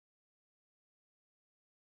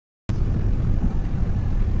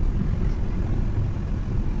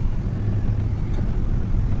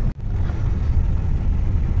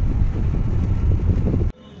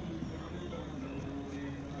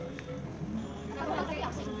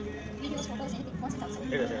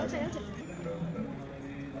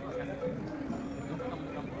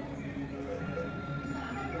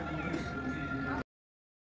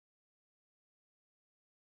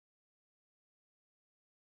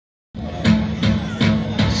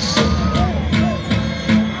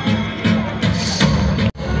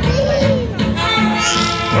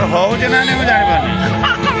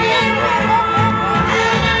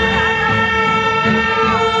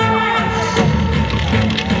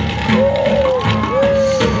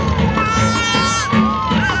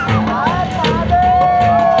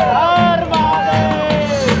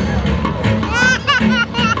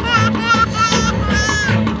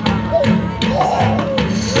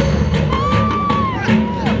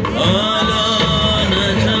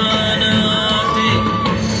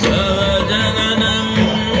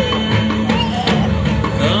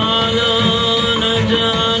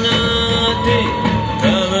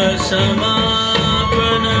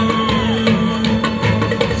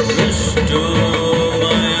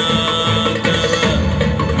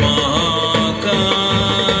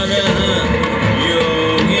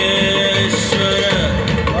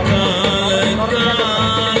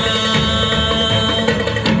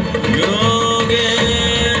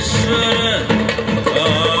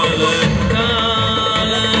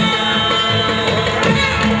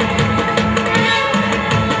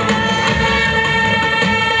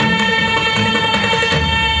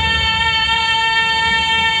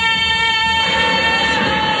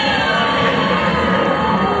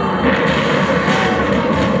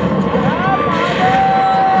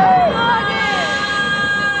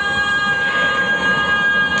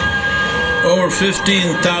Over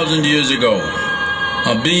 15,000 years ago,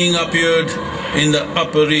 a being appeared in the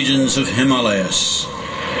upper regions of Himalayas.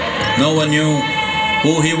 No one knew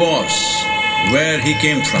who he was, where he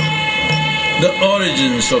came from. The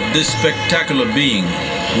origins of this spectacular being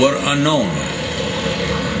were unknown.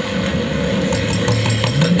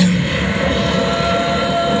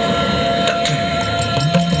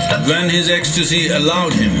 When his ecstasy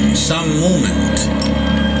allowed him some movement,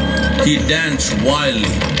 he danced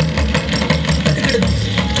wildly.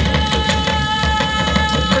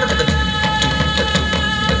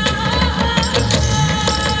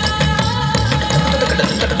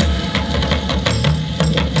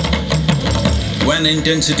 When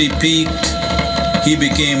intensity peaked, he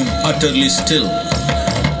became utterly still.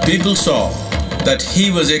 People saw that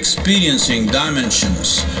he was experiencing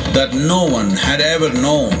dimensions that no one had ever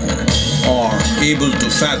known or able to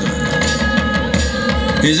fathom.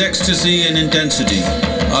 His ecstasy and intensity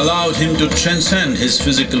allowed him to transcend his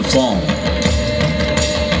physical form.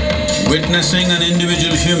 Witnessing an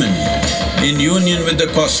individual human in union with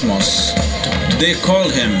the cosmos, they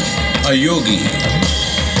called him a yogi,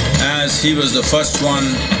 as he was the first one,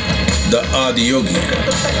 the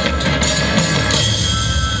Adiyogi.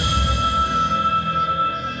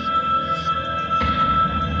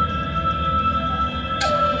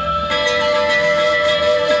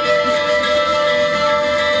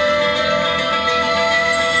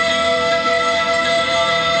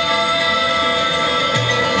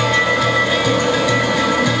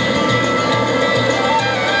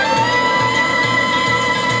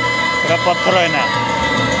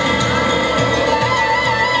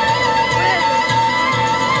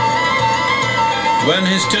 When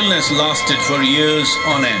his stillness lasted for years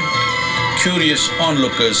on end, curious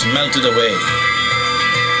onlookers melted away.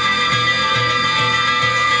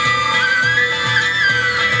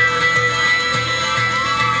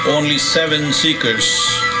 Only 7 seekers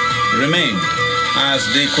remained, as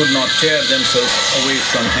they could not tear themselves away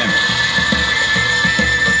from him.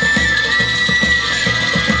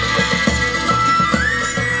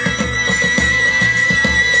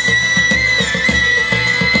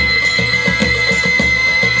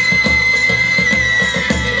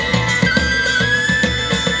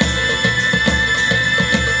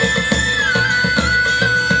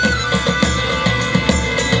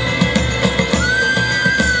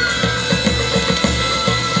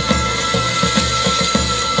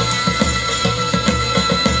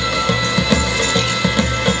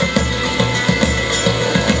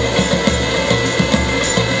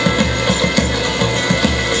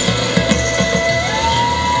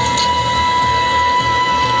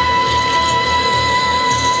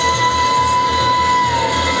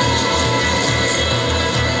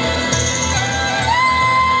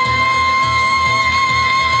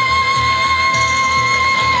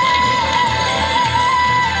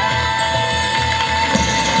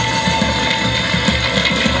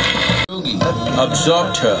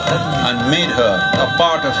 Absorbed her and made her a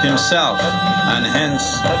part of himself, and hence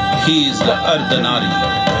he is the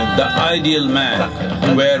Ardhanari. the ideal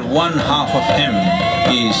man, where one half of him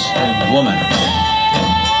is woman.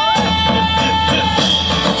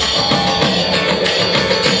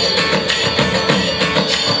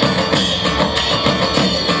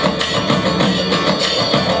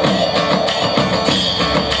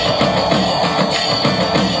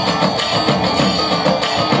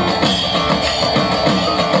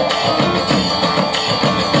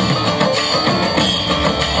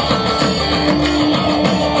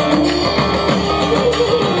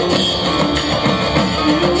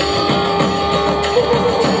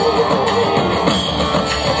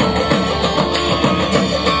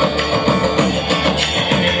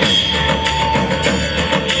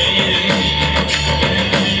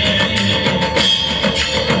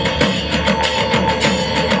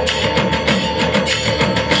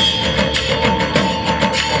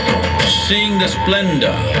 Seeing the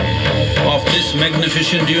splendor of this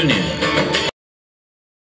magnificent union,